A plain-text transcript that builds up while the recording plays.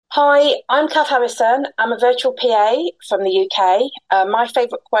Hi, I'm Cath Harrison. I'm a virtual PA from the UK. My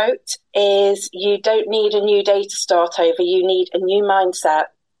favourite quote is, "You don't need a new day to start over, you need a new mindset."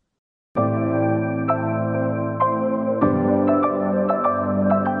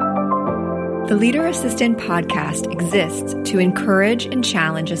 The Leader Assistant podcast exists to encourage and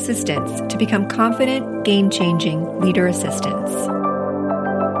challenge assistants to become confident, game-changing leader assistants.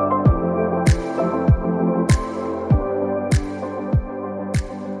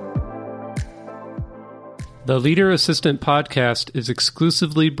 The Leader Assistant podcast is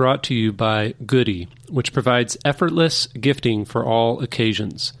exclusively brought to you by Goody, which provides effortless gifting for all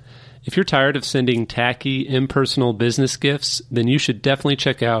occasions. If you're tired of sending tacky, impersonal business gifts, then you should definitely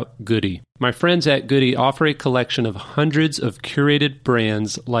check out Goody. My friends at Goody offer a collection of hundreds of curated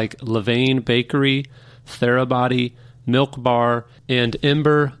brands like Levain Bakery, Therabody, Milk Bar, and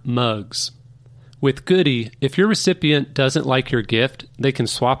Ember mugs. With Goody, if your recipient doesn't like your gift, they can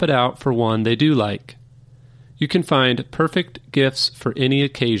swap it out for one they do like. You can find perfect gifts for any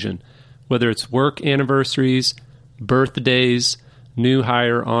occasion, whether it's work anniversaries, birthdays, new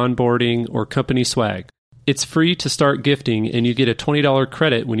hire onboarding, or company swag. It's free to start gifting, and you get a $20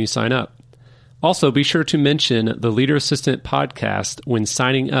 credit when you sign up. Also, be sure to mention the Leader Assistant podcast when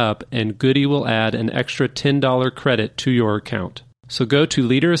signing up, and Goody will add an extra $10 credit to your account. So go to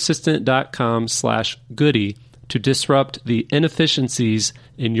leaderassistant.com/goody to disrupt the inefficiencies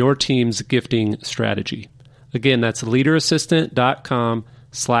in your team's gifting strategy. Again, that's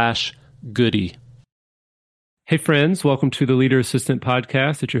leaderassistant.com/goody. Hey friends, welcome to the Leader Assistant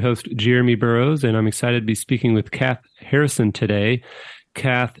podcast. It's your host, Jeremy Burrows, and I'm excited to be speaking with Cath Harrison today.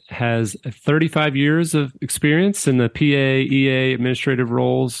 Cath has 35 years of experience in the PA, EA administrative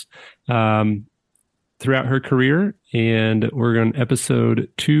roles throughout her career, and we're on episode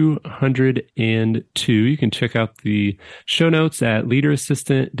 202. You can check out the show notes at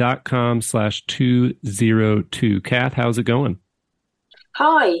leaderassistant.com/202. Cath, how's it going?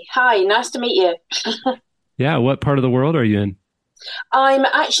 Hi, nice to meet you. Yeah, what part of the world are you in? I'm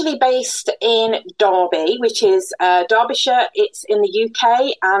actually based in Derby, which is Derbyshire. It's in the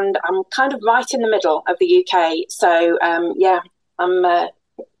UK, and I'm kind of right in the middle of the UK. So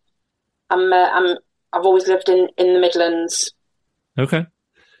I've always lived in the Midlands. Okay.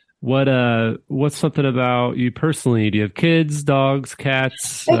 What's something about you personally? Do you have kids, dogs,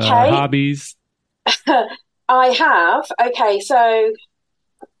 cats, hobbies? I have. Okay, so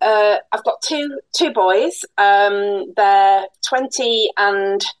I've got two boys. They're 20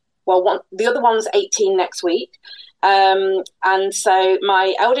 and the other one's 18 next week. And so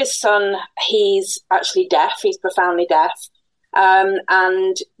my eldest son, he's actually deaf. He's profoundly deaf.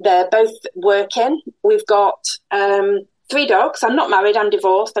 And they're both working. We've got 3 dogs. I'm not married. I'm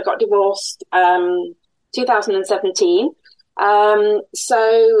divorced. I got divorced 2017.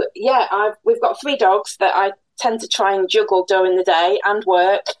 We've got 3 dogs that I tend to try and juggle during the day and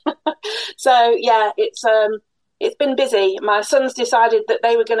work. So yeah, it's been busy. My sons decided that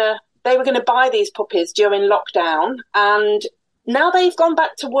they were gonna buy these puppies during lockdown, and now they've gone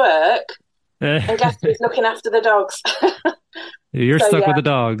back to work. And guess who's looking after the dogs? You're stuck with the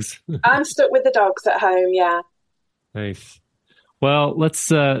dogs. I'm stuck with the dogs at home. Yeah. Nice. Well, let's.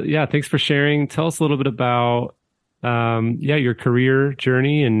 Thanks for sharing. Tell us a little bit about your career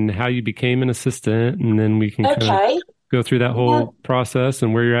journey and how you became an assistant, and then we can kind of go through that whole process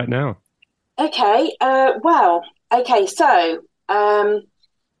and where you're at now. Okay. So a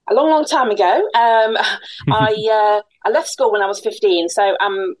long time ago, I left school when I was 15. So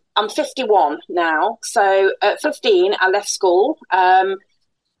I'm 51 now. So at 15, I left school,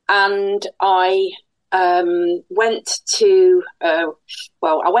 and I went to I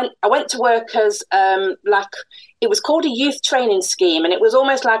went to work as it was called a youth training scheme, and it was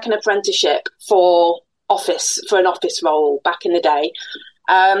almost like an apprenticeship for an office role back in the day.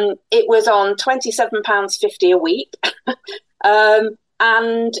 It was on £27.50 a week.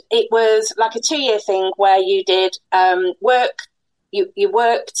 And it was like a 2-year thing where you did work. You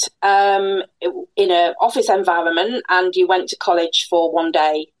worked in an office environment, and you went to college for 1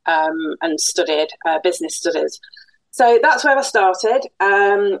 day and studied business studies. So that's where I started.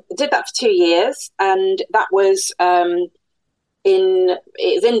 Did that for 2 years, and that was in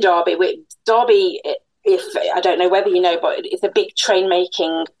Derby. Derby, if I don't know whether you know, but it's a big train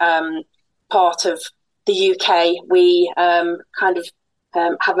making part of the UK. We have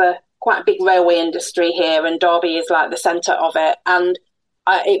quite a big railway industry here, and Derby is like the centre of it. And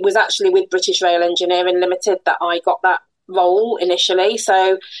it was actually with British Rail Engineering Limited that I got that role initially.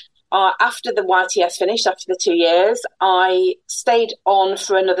 So after the YTS finished, after the 2 years, I stayed on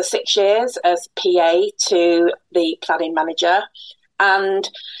for another 6 years as PA to the planning manager. And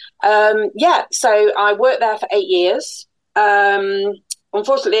so I worked there for 8 years.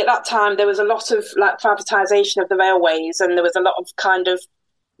 Unfortunately, at that time, there was a lot of like privatisation of the railways, and there was a lot of kind of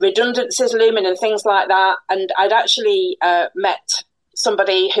redundancies looming and things like that. And I'd actually met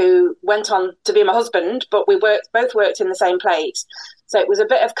somebody who went on to be my husband, but we both worked in the same place. So it was a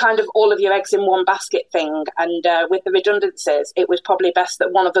bit of kind of all of your eggs in one basket thing. And with the redundancies, it was probably best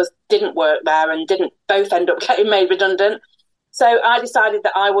that one of us didn't work there and didn't both end up getting made redundant. So I decided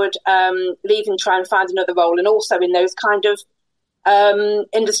that I would leave and try and find another role. And also in those kind of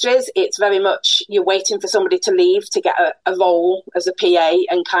industries, it's very much you're waiting for somebody to leave to get a role as a PA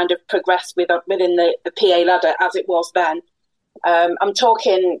and kind of progress within the PA ladder as it was then. I'm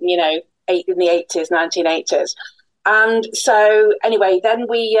talking, in the 80s, 1980s. And so anyway, then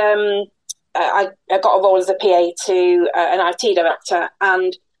I got a role as a PA to an IT director.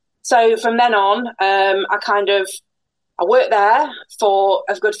 And so from then on, I worked there for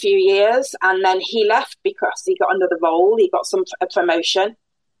a good few years, and then he left because he got another role. He got a promotion,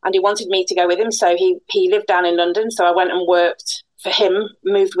 and he wanted me to go with him. So he lived down in London. So I went and worked for him,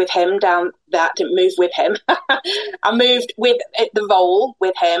 moved with him down there. Didn't move with him. I moved with the role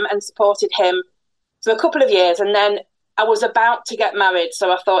with him and supported him for a couple of years. And then I was about to get married.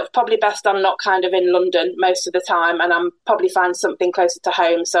 So I thought it's probably best I'm not kind of in London most of the time, and I'm probably find something closer to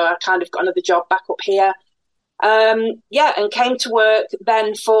home. So I kind of got another job back up here. And came to work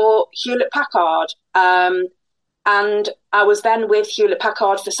then for Hewlett-Packard. And I was then with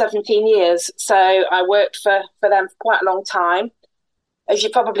Hewlett-Packard for 17 years. So I worked for them for quite a long time. As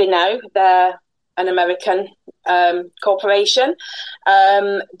you probably know, they're an American corporation.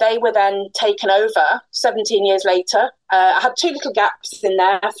 They were then taken over 17 years later. I had 2 little gaps in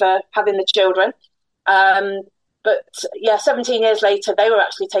there for having the children. But 17 years later, they were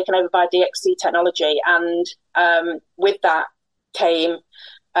actually taken over by DXC Technology. And with that came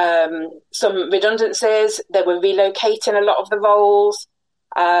some redundancies. They were relocating a lot of the roles.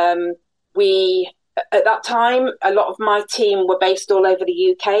 At that time, a lot of my team were based all over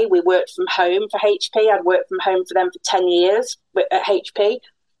the UK. We worked from home for HP. I'd worked from home for them for 10 years at HP.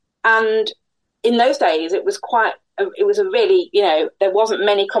 And in those days, it was a really, there wasn't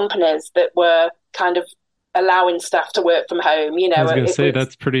many companies that were kind of allowing staff to work from home. I was going to say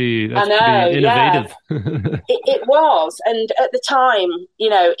that's pretty innovative. Yeah. it was, and at the time,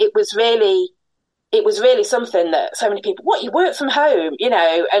 it was really something that so many people, what, you work from home,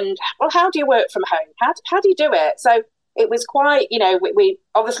 and well, how do you work from home? How do you do it? So it was quite, we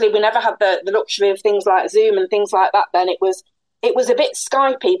obviously we never had the luxury of things like Zoom and things like that. Then it was a bit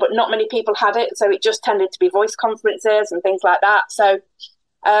Skypey, but not many people had it, so it just tended to be voice conferences and things like that.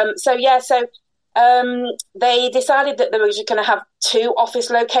 They decided that they were just going to have 2 office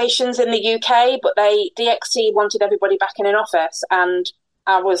locations in the UK, but DXC wanted everybody back in an office, and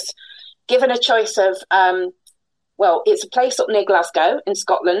I was given a choice of, it's a place up near Glasgow in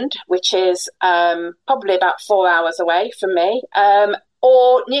Scotland, which is probably about 4 hours away from me,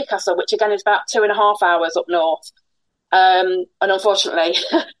 or Newcastle, which again is about 2.5 hours up north. And unfortunately,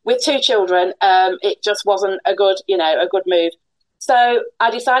 with 2 children, it just wasn't a good move. So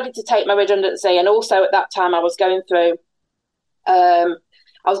I decided to take my redundancy, and also at that time I was going through a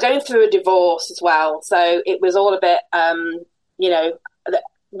divorce as well. So it was all a bit, that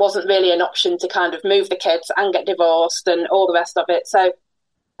wasn't really an option to kind of move the kids and get divorced and all the rest of it. So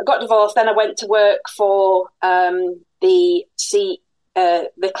I got divorced. Then I went to work for the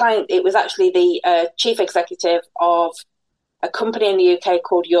client. It was actually the chief executive of a company in the UK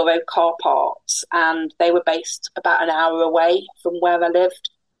called Euro Car Parts, and they were based about an hour away from where I lived.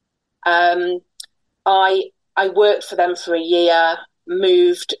 I worked for them for a year,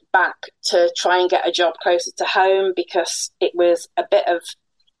 moved back to try and get a job closer to home because it was a bit of,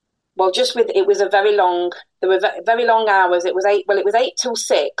 it was a very long, there were very long hours. It was 8 till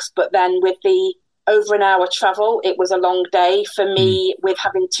 6, but then with the over an hour travel, it was a long day for me with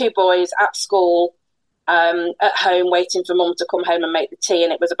having 2 boys at school, at home waiting for mum to come home and make the tea,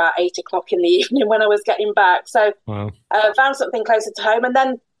 and it was about 8 o'clock in the evening when I was getting back. So I found something closer to home, and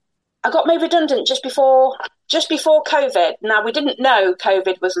then I got made redundant just before COVID. Now, we didn't know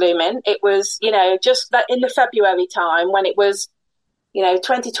COVID was looming. It was, just that in the February time when it was,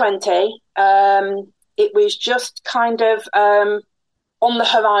 2020, it was just kind of on the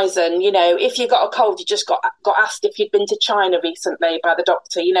horizon. If you got a cold, you just got asked if you'd been to China recently by the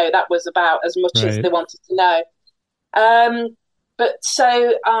doctor. That was about as much as they wanted to know. But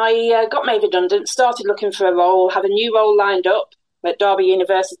so I got made redundant, started looking for a role, had a new role lined up at Derby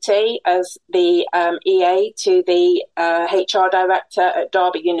University as the EA to the HR director at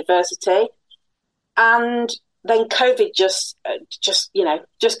Derby University. And then COVID just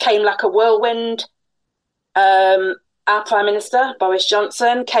came like a whirlwind. Our Prime Minister, Boris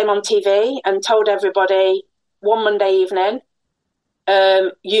Johnson, came on TV and told everybody one Monday evening,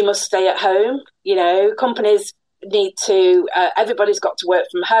 you must stay at home. Companies need to, everybody's got to work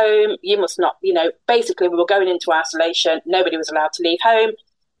from home. You must not, basically we were going into isolation. Nobody was allowed to leave home.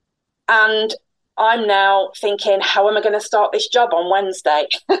 And I'm now thinking, how am I going to start this job on Wednesday?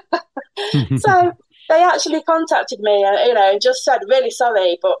 So they actually contacted me and, just said, really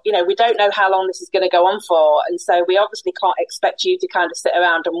sorry, but, we don't know how long this is going to go on for. And so we obviously can't expect you to kind of sit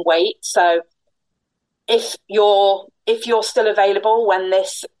around and wait. So if you're still available when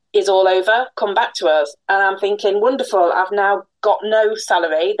this is all over, come back to us. And I'm thinking, wonderful, I've now got no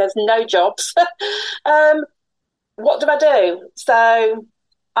salary. There's no jobs. What do I do? So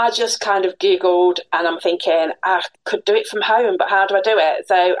I just kind of Googled and I'm thinking I could do it from home, but how do I do it?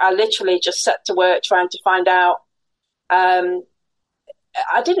 So I literally just set to work trying to find out.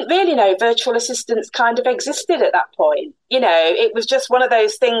 I didn't really know virtual assistants kind of existed at that point. It was just one of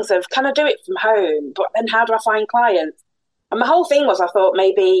those things of, can I do it from home? But then how do I find clients? And my whole thing was, I thought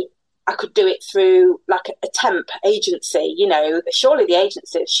maybe I could do it through like a temp agency, surely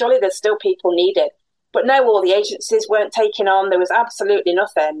there's still people needed. But no, all the agencies weren't taking on. There was absolutely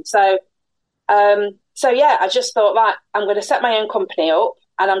nothing. So yeah, I just thought, right, I'm going to set my own company up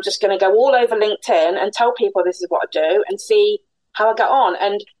and I'm just going to go all over LinkedIn and tell people this is what I do and see how I got on.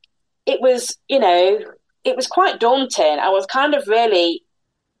 And it was, it was quite daunting. I was kind of really,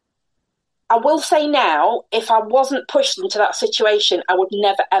 I will say now, if I wasn't pushed into that situation, I would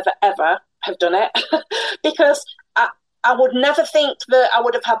never, ever, ever have done it because I would never think that I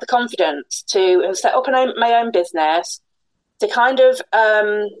would have had the confidence to have set up my own business, to kind of,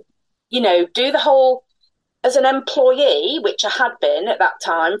 do the whole, as an employee, which I had been at that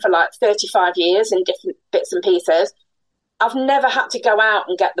time for like 35 years in different bits and pieces. I've never had to go out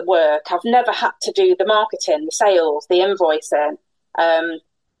and get the work. I've never had to do the marketing, the sales, the invoicing.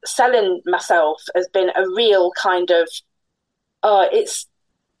 Selling myself has been a real kind of,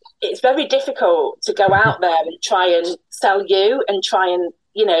 it's very difficult to go out there and try and sell you and try and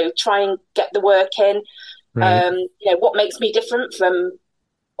get the work in. Right. What makes me different from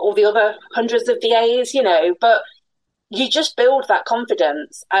all the other hundreds of VAs, but you just build that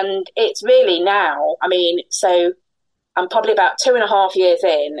confidence. And it's really now, so I'm probably about 2.5 years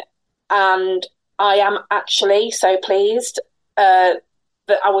in and I am actually so pleased that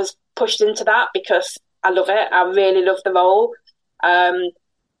I was pushed into that because I love it. I really love the role. I'm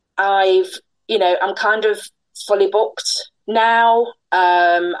kind of fully booked now.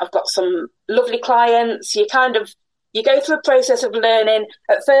 I've got some lovely clients. You go through a process of learning.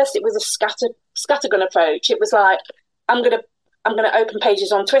 At first, it was a scattergun approach. It was like, I'm going to open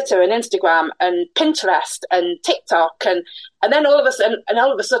pages on Twitter and Instagram and Pinterest and TikTok. And then all of a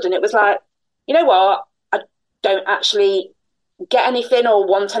sudden it was like, you know what? I don't actually get anything or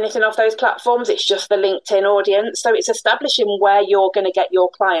want anything off those platforms. It's just the LinkedIn audience. So it's establishing where you're going to get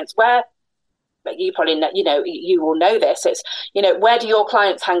your clients, where you probably know, you will know this. It's, where do your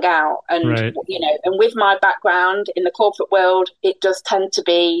clients hang out? And, right. And with my background in the corporate world, it does tend to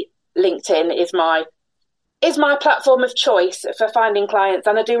be LinkedIn is my platform of choice for finding clients.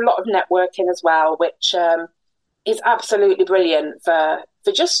 And I do a lot of networking as well, which is absolutely brilliant for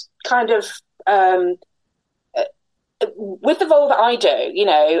just kind of, with the role that I do,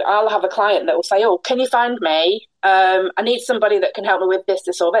 I'll have a client that will say, oh, can you find me? I need somebody that can help me with this,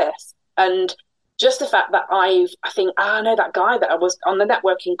 this or this. And just the fact that I know that guy that I was on the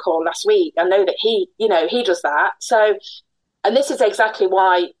networking call last week. I know that he does that. So, and this is exactly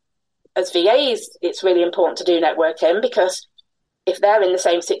why as VAs, it's really important to do networking, because if they're in the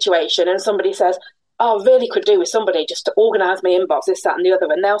same situation and somebody says, oh, I really could do with somebody just to organise my inbox, this, that and the other.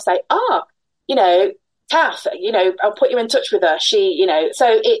 And they'll say, Cath, I'll put you in touch with her. She,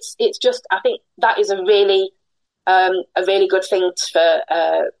 so it's just, I think that is a really good thing for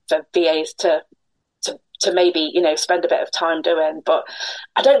VAs to maybe, spend a bit of time doing. But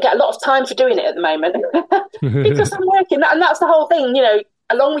I don't get a lot of time for doing it at the moment because I'm working. And that's the whole thing,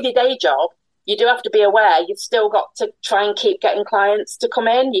 along with your day job, you do have to be aware you've still got to try and keep getting clients to come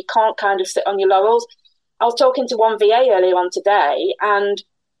in. You can't kind of sit on your laurels. I was talking to one VA earlier on today and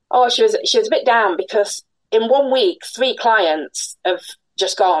she was a bit down because in 1 week, 3 clients have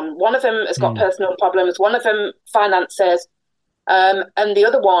just gone. One of them has got personal problems, one of them finances, and the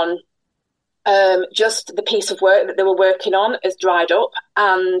other one, just the piece of work that they were working on has dried up.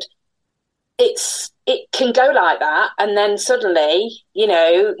 And it can go like that. And then suddenly,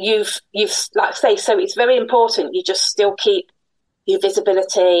 you've like I say, so it's very important you just still keep your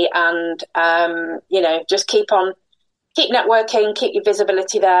visibility, and just keep networking, keep your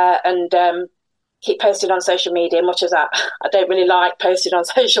visibility there, and keep posting on social media. Much as I don't really like posting on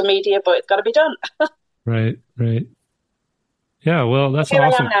social media, but it's got to be done. Right. Yeah, well, that's Here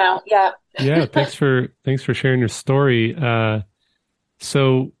awesome. I am now. Yeah. Yeah, thanks for sharing your story.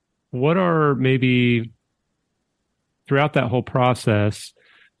 So what are maybe throughout that whole process,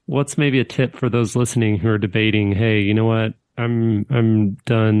 what's maybe a tip for those listening who are debating, hey, you know what? I'm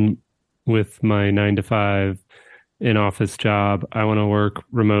done with my 9 to 5 in-office job. I want to work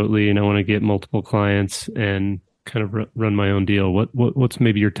remotely and I want to get multiple clients and kind of run my own deal. What's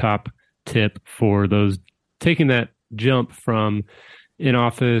maybe your top tip for those taking that jump from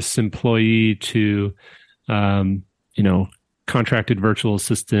in-office employee to, contracted virtual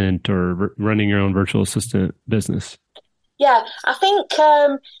assistant or running your own virtual assistant business? Yeah, I think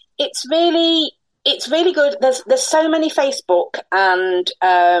it's really good. There's so many Facebook and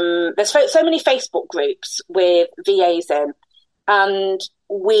there's so many Facebook groups with VAs in, and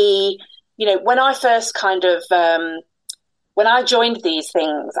when I first when I joined these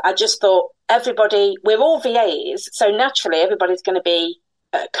things, I just thought we're all VAs, so naturally everybody's going to be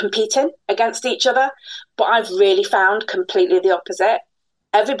competing against each other. But I've really found completely the opposite.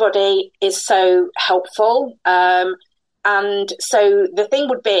 Everybody is so helpful. And so the thing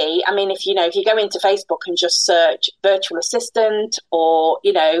would be, I mean, if you go into Facebook and just search virtual assistant or,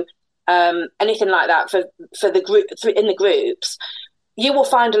 anything like that for the group in the groups, you will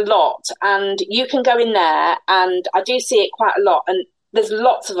find a lot, and you can go in there, and I do see it quite a lot. And there's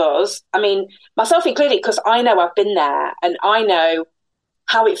lots of us, I mean, myself included, because I know I've been there and I know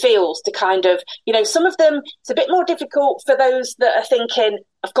how it feels to kind of, some of them, it's a bit more difficult for those that are thinking,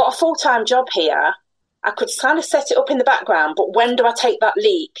 I've got a full-time job here. I could kind of set it up in the background, but when do I take that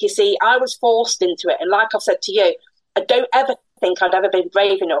leap? You see, I was forced into it. And like I've said to you, I don't ever think I'd ever been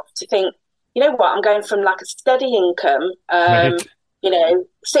brave enough to think, you know what, I'm going from like a steady income, Right.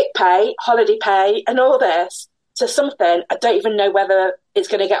 Sick pay, holiday pay, and all this to something I don't even know whether it's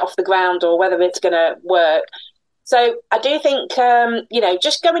going to get off the ground or whether it's going to work. So I do think,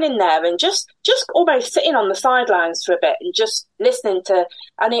 just going in there and just almost sitting on the sidelines for a bit and just listening to,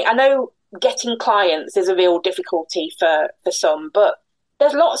 I know getting clients is a real difficulty for some, but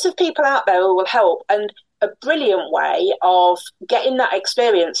there's lots of people out there who will help. And a brilliant way of getting that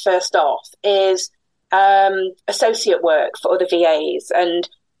experience first off is associate work for other VAs. And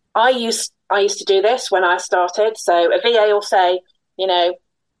I used to do this when I started. So a VA will say,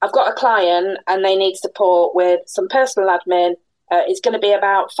 I've got a client and they need support with some personal admin. It's going to be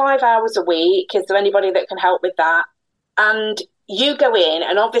about 5 hours a week. Is there anybody that can help with that? And you go in,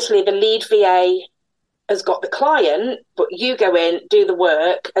 and obviously the lead VA has got the client, but you go in, do the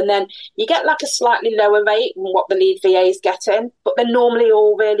work, and then you get like a slightly lower rate than what the lead VA is getting, but they're normally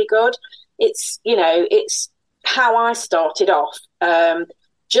all really good. It's how I started off.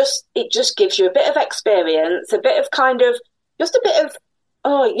 It just gives you a bit of experience, a bit of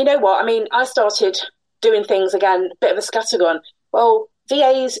oh, you know what? I mean, I started doing things again, a bit of a scattergun. Well,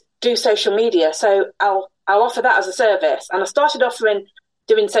 VAs do social media, so I'll offer that as a service. And I started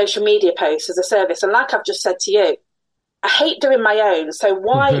doing social media posts as a service. And like I've just said to you, I hate doing my own. So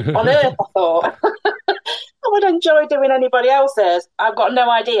why on earth, I thought, I would enjoy doing anybody else's? I've got no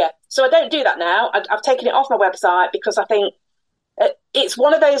idea. So I don't do that now. I've taken it off my website because I think it's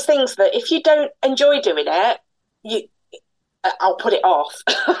one of those things that if you don't enjoy doing it, I'll put it off.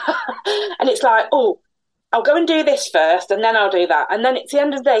 And it's like, oh, I'll go and do this first and then I'll do that. And then it's the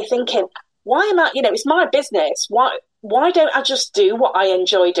end of the day thinking, why am I, it's my business. Why don't I just do what I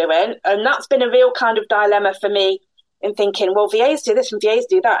enjoy doing? And that's been a real kind of dilemma for me in thinking, well, VAs do this and VAs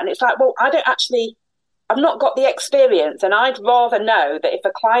do that. And it's like, well, I've not got the experience. And I'd rather know that if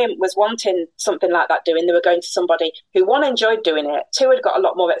a client was wanting something like that doing, they were going to somebody who, one, enjoyed doing it, two, had got a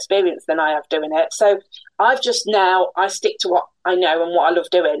lot more experience than I have doing it. So I stick to what I know and what I love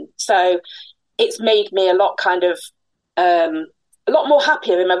doing. So it's made me a lot more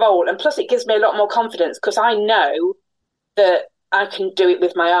happier in my role. And plus it gives me a lot more confidence because I know that I can do it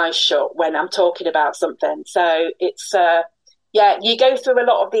with my eyes shut when I'm talking about something. So it's, you go through a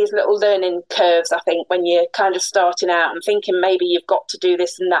lot of these little learning curves, I think, when you're kind of starting out and thinking maybe you've got to do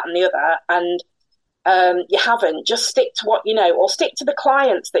this and that and the other. And you haven't. Just stick to what you know, or stick to the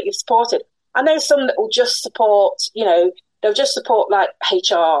clients that you've supported. I know some that will just support, they'll just support like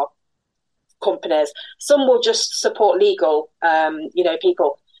HR companies. Some will just support legal,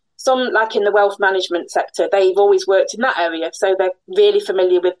 people. Some, like in the wealth management sector, they've always worked in that area, so they're really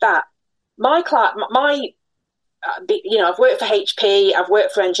familiar with that. My client, I've worked for HP, I've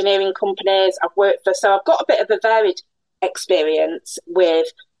worked for engineering companies, so I've got a bit of a varied experience with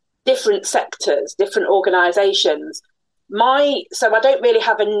different sectors, different organisations. So I don't really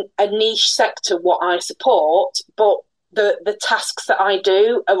have a niche sector what I support, but the tasks that I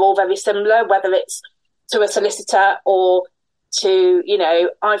do are all very similar, whether it's to a solicitor or to,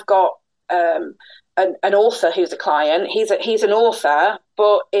 I've got an author who's a client. He's an author,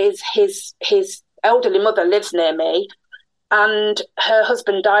 but his elderly mother lives near me, and her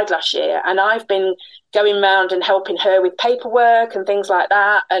husband died last year, and I've been going around and helping her with paperwork and things like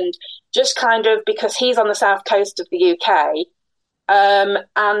that, and just kind of because he's on the south coast of the UK,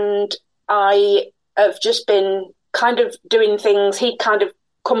 and I have just been kind of doing things. He kind of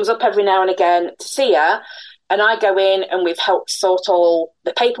comes up every now and again to see her, and I go in and we've helped sort all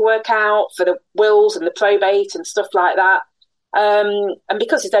the paperwork out for the wills and the probate and stuff like that. And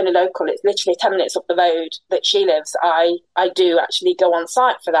because it's only local, it's literally 10 minutes up the road that she lives, I do actually go on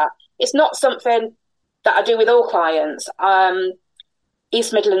site for that. It's not something that I do with all clients.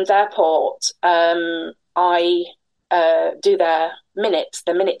 East Midlands Airport, I do the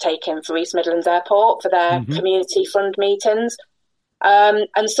minute taking for East Midlands Airport for their community fund meetings.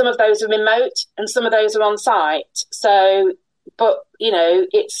 And some of those are remote and some of those are on site. So, but,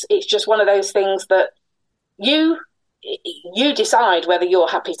 it's just one of those things that you decide whether you're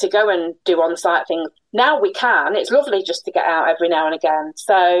happy to go and do on-site things. Now we can. It's lovely just to get out every now and again.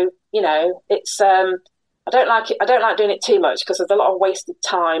 So, it's I don't like it. I don't like doing it too much because there's a lot of wasted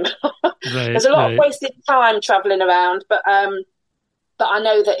time. There's a lot of wasted time traveling around, but I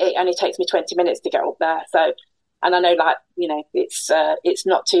know that it only takes me 20 minutes to get up there. So, and I know, it's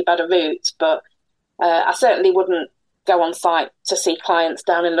not too bad a route, but I certainly wouldn't go on site to see clients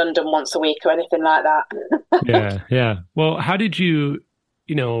down in London once a week or anything like that. Yeah. Well, how did you,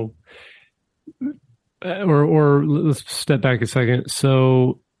 or let's step back a second.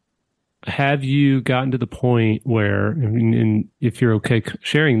 So have you gotten to the point where, and if you're okay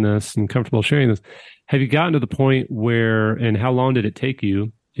sharing this and comfortable sharing this, have you gotten to the point where, and how long did it take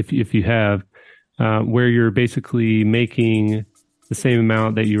you, if you have, where you're basically making the same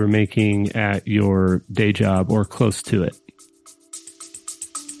amount that you were making at your day job or close to it?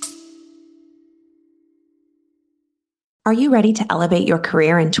 Are you ready to elevate your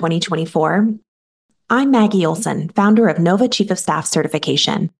career in 2024? I'm Maggie Olson, founder of Nova Chief of Staff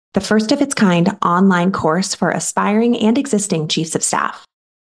Certification, the first of its kind online course for aspiring and existing chiefs of staff.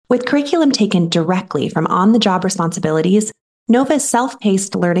 With curriculum taken directly from on-the-job responsibilities, Nova's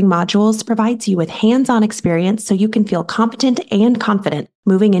self-paced learning modules provides you with hands-on experience so you can feel competent and confident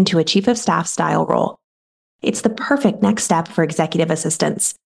moving into a chief of staff style role. It's the perfect next step for executive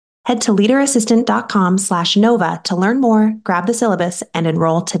assistants. Head to leaderassistant.com/Nova to learn more, grab the syllabus, and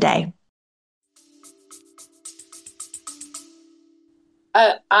enroll today.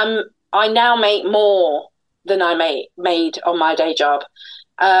 I now make more than I made on my day job.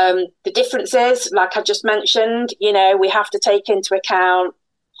 The difference is, like I just mentioned, we have to take into account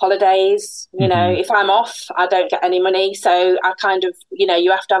holidays. If I'm off, I don't get any money. So I kind of,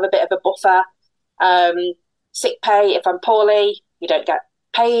 you have to have a bit of a buffer. Sick pay, if I'm poorly, you don't get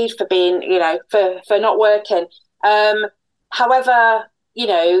paid for being, for not working. However,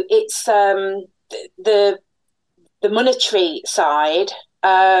 it's the monetary side.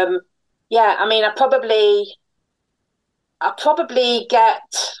 I probably get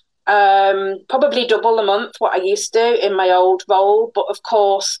probably double a month what I used to in my old role, but of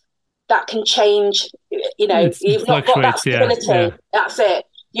course that can change. You've not got that stability. Yeah. That's it.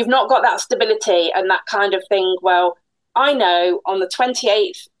 You've not got that stability and that kind of thing. Well, I know on the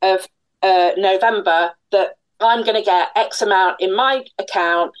 28th of November that I'm going to get X amount in my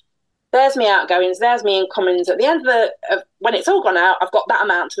account. There's me outgoings, there's me incomings. At the end of when it's all gone out, I've got that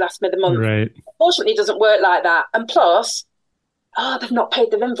amount to last me the month. Right. Unfortunately, it doesn't work like that. And plus, they've not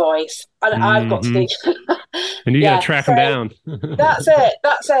paid their invoice. And I've got to do... And you got to track them down. That's it.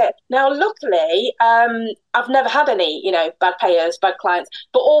 Now, luckily, I've never had any, bad payers, bad clients.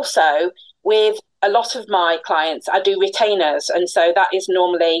 But also, with a lot of my clients, I do retainers. And so that is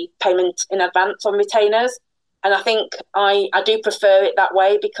normally payment in advance on retainers. And I think I do prefer it that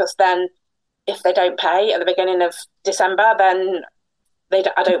way, because then if they don't pay at the beginning of December, then I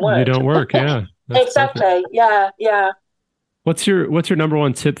don't work. You don't work, yeah. Exactly, perfect. Yeah. What's your number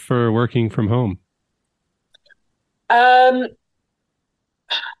one tip for working from home? I've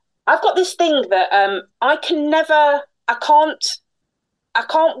got this thing that I can't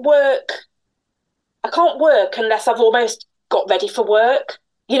work unless I've almost got ready for work.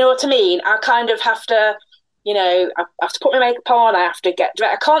 You know what I mean? I kind of have to... I have to put my makeup on, I have to get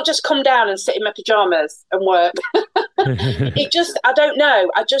dressed. I can't just come down and sit in my pajamas and work. I don't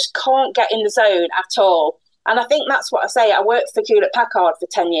know. I just can't get in the zone at all. And I think that's what I say. I worked for Hewlett Packard for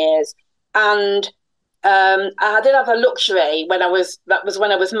 10 years, and I did have a luxury that was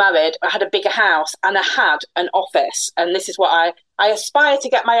when I was married. I had a bigger house and I had an office. And this is what I aspire to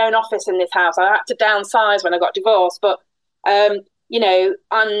get my own office in this house. I had to downsize when I got divorced, but, and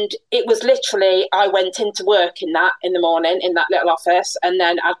it was literally, I went into work in the morning in that little office, and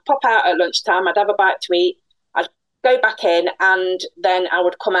then I'd pop out at lunchtime, I'd have a bite to eat, I'd go back in, and then I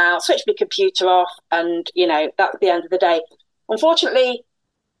would come out, switch my computer off, and, that's the end of the day. Unfortunately,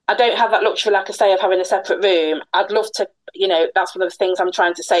 I don't have that luxury, like I say, of having a separate room. I'd love to, that's one of the things I'm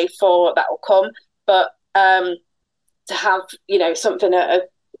trying to save for that will come. But to have, something,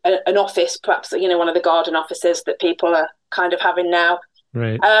 an office, perhaps, one of the garden offices that people are kind of having now.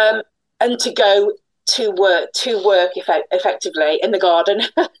 Right. And to go to work effectively in the garden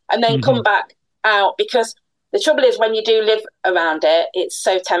and then come back out, because the trouble is when you do live around it, it's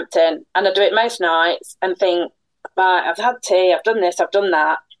so tempting. And I do it most nights and think, right, I've had tea, I've done this, I've done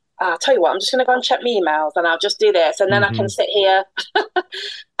that. I'll tell you what, I'm just going to go and check my emails and I'll just do this. And then I can sit here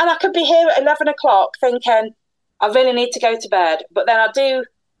and I could be here at 11 o'clock thinking, I really need to go to bed. But then I do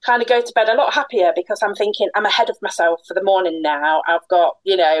kind of go to bed a lot happier because I'm thinking I'm ahead of myself for the morning now. I've got,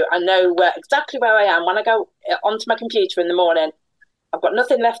 I know exactly where I am. When I go onto my computer in the morning, I've got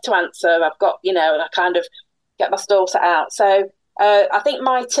nothing left to answer. I've got, and I kind of get my stall set out. So I think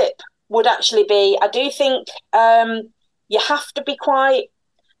my tip would actually be, I do think you have to be quite,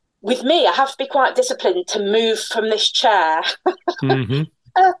 with me, I have to be quite disciplined to move from this chair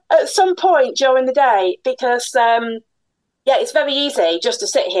at some point during the day because, it's very easy just to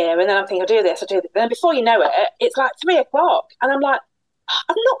sit here and then I think I'll do this. And then before you know it, it's like 3 o'clock and I'm like,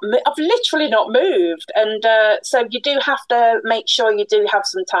 I've literally not moved. And so you do have to make sure you do have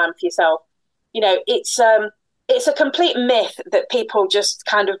some time for yourself. It's a complete myth that people just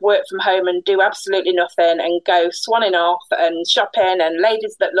kind of work from home and do absolutely nothing and go swanning off and shopping and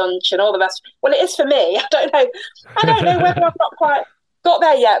ladies at lunch and all the rest. Well, it is for me. I don't know whether I've not quite got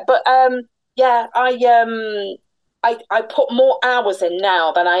there yet, but I put more hours in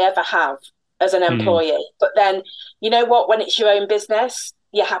now than I ever have as an employee. But then, you know what? When it's your own business,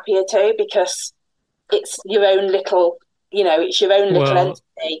 you're happier too because it's your own little, it's your own little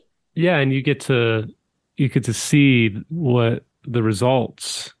entity. Yeah, and you get to see what the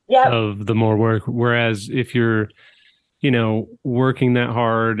results of the more work. Whereas if you're, working that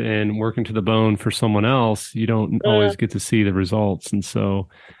hard and working to the bone for someone else, you don't always get to see the results. And so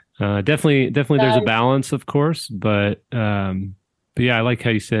definitely there's a balance, of course. But yeah, I like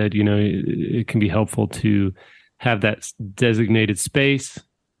how you said, it can be helpful to have that designated space.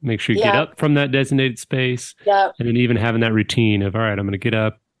 Make sure you get up from that designated space. Yeah. And then even having that routine of, all right, I'm going to get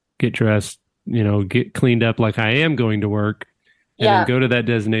up, get dressed, get cleaned up like I am going to work and then go to that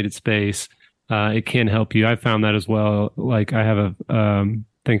designated space. It can help you. I found that as well. Like I have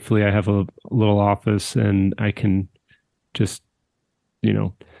thankfully I have a little office and I can just,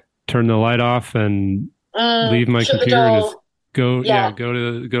 turn the light off and leave my computer and just go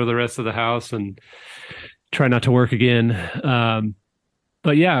to the rest of the house and try not to work again.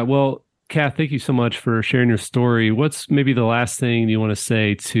 But yeah, well, Cath, thank you so much for sharing your story. What's maybe the last thing you want to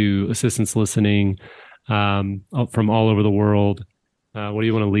say to assistants listening from all over the world? What do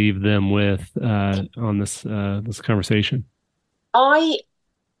you want to leave them with on this conversation? I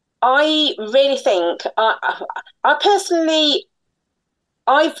really think I personally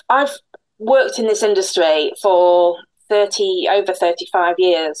I've worked in this industry for over 35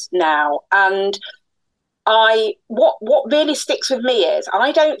 years now, and what really sticks with me is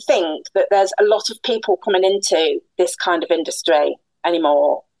I don't think that there's a lot of people coming into this kind of industry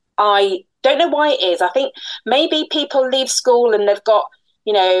anymore. I don't know why it is. I think maybe people leave school and they've got,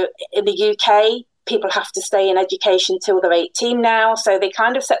 in the UK, people have to stay in education till they're 18 now. So they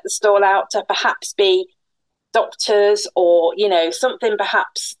kind of set the stall out to perhaps be doctors or, something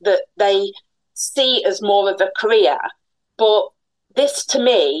perhaps that they see as more of a career. But this to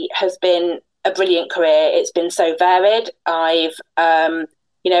me has been a brilliant career. It's been so varied. I've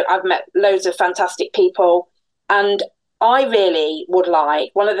met loads of fantastic people, and I really would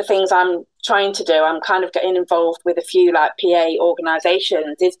like, one of the things I'm trying to do, I'm kind of getting involved with a few like PA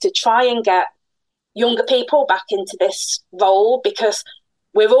organisations, is to try and get younger people back into this role because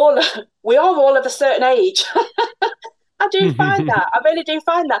we are all of a certain age. I do find that. I really do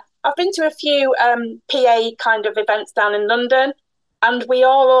find that. I've been to a few PA kind of events down in London, and we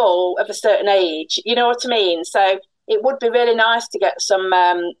are all of a certain age. You know what I mean? So it would be really nice to get some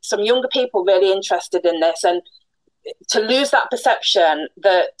younger people really interested in this, and to lose that perception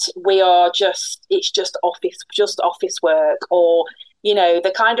that it's just office work, or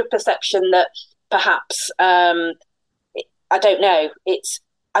the kind of perception that perhaps. I don't know.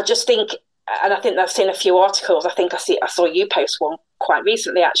 I just think, and I think I've seen a few articles. I think I saw you post one quite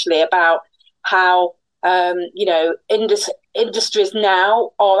recently, actually, about how industries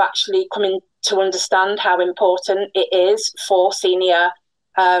now are actually coming to understand how important it is for senior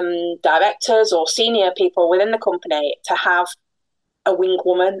directors or senior people within the company to have a wing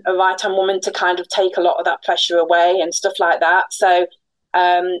woman, a right-hand woman, to kind of take a lot of that pressure away and stuff like that. So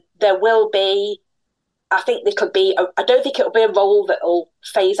there will be, I think there could be, I don't think it'll be a role that'll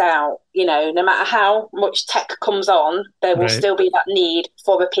phase out, no matter how much tech comes on, there will still be that need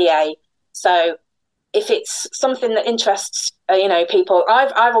for a PA. So if it's something that interests, people,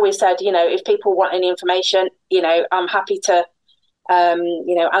 I've always said, if people want any information, I'm happy to,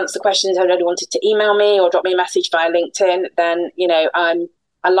 answer questions. If anybody wanted to email me or drop me a message via LinkedIn, then,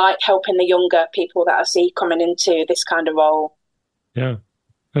 I like helping the younger people that I see coming into this kind of role. Yeah,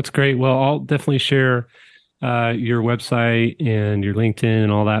 that's great. Well, I'll definitely share your website and your LinkedIn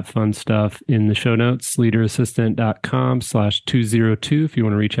and all that fun stuff in the show notes, leaderassistant.com/202. If you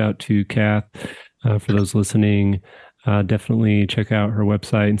want to reach out to Cath, for those listening, definitely check out her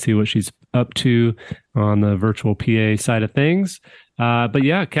website and see what she's up to on the virtual PA side of things. But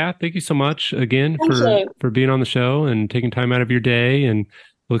yeah, Cath, thank you so much again for being on the show and taking time out of your day, and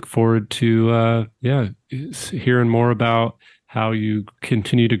look forward to hearing more about how you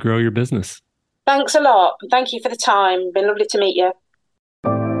continue to grow your business. Thanks a lot. Thank you for the time. Been lovely to meet you.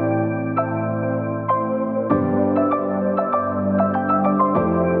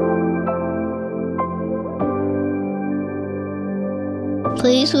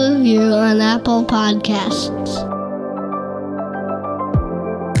 Please review on Apple Podcasts.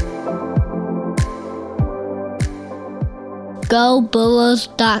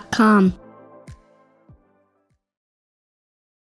 GoBulls.com